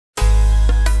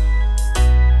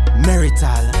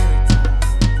Merital.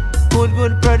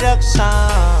 Good production.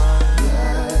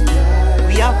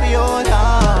 We have to hold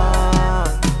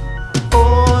on.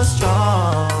 Oh,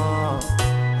 strong.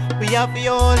 We have to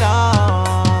hold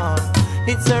on.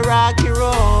 It's a rocky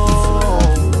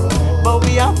road, but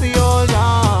we have to hold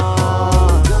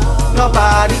on.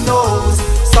 Nobody knows.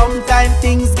 Sometimes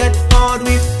things get hard,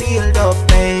 we feel the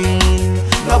pain.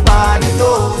 Nobody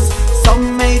knows.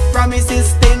 Some made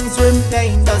promises, things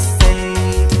remain the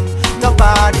same.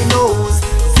 Nobody knows.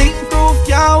 Zinc roof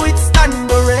can't withstand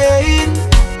the rain.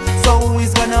 So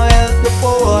who's gonna help the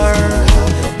poor?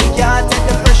 We can't take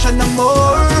the pressure no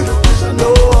more.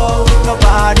 No,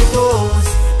 nobody knows.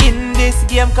 In this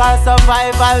game called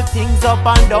survival, things up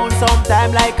and down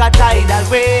sometime like a tidal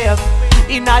wave.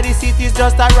 In the city's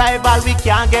just a rival, we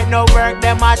can't get no work,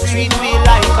 them a treat me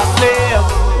like a slave.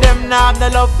 Them not have the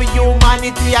love for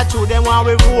humanity, I true them when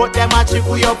we vote, them a trick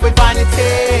we up with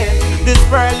vanity. This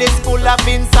world is full of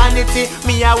insanity,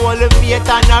 me I hold the faith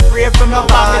and I pray for my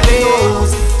family.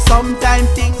 Knows. Sometimes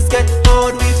things get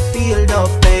hard, we feel the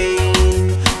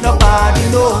pain. Nobody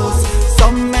knows.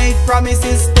 Some made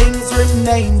promises, things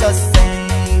remain the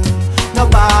same.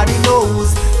 Nobody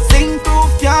knows. Zinc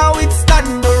roof can't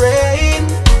withstand the rain.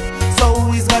 So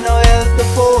who's gonna help the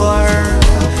poor?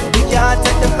 We can't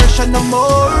take the pressure no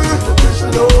more.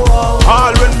 No.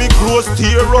 All when me close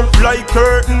tear up like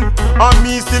curtain, and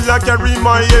me still a carry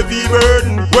my heavy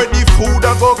burden. Where the food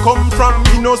a go come from,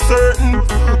 me no certain.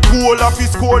 Goal of his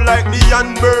score like the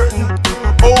Burton.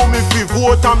 Oh, me fi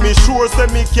vote and me sure say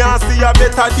me can't see a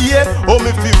better day. Oh,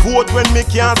 me fi vote when me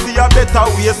can't see a better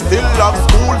way. Still have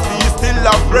school fees, still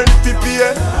have rent to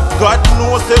pay. God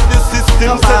knows if the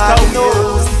system set out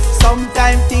knows.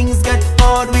 Sometimes things get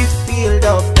hard, we feel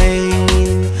the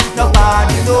pain.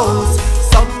 Nobody knows.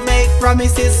 Some make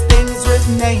promises, things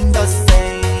remain the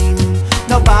same.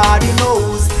 Nobody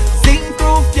knows. Zinc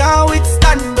roof can't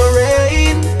withstand the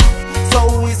rain. So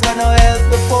who is gonna help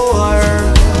the poor?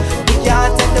 We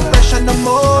can't take the pressure no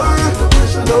more.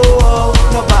 No,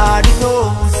 nobody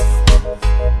knows.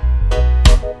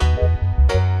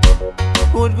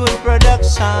 Good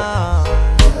production.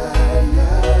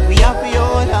 We have to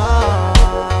hold on.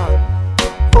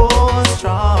 Oh,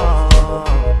 strong.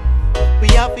 We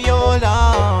have to hold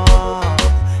on.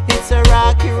 It's a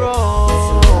rocky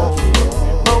road,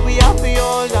 but we have to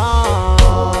hold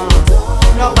on.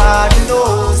 Nobody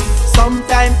knows.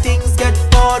 Sometimes things get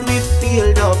hard, we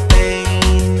feel the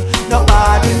pain.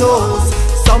 Nobody knows.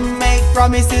 Some make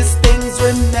promises, things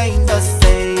remain the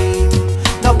same.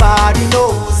 Nobody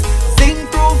knows.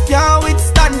 Zinc roof can't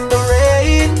withstand the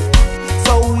rain.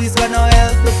 So who's gonna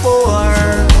help the poor?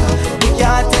 We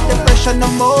can't take the pressure no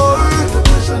more.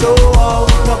 No,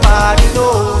 nobody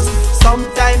knows.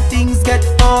 Sometimes things get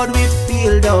hard, we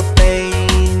feel the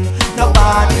pain.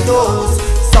 Nobody knows.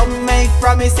 Some make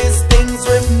promises, things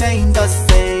remain the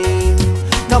same.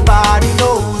 Nobody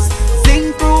knows.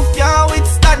 Zinc roof can't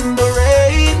withstand the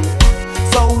rain.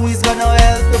 So who's gonna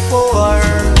help the poor?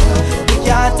 We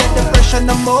can't take the pressure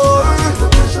no more.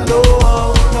 No,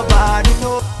 nobody.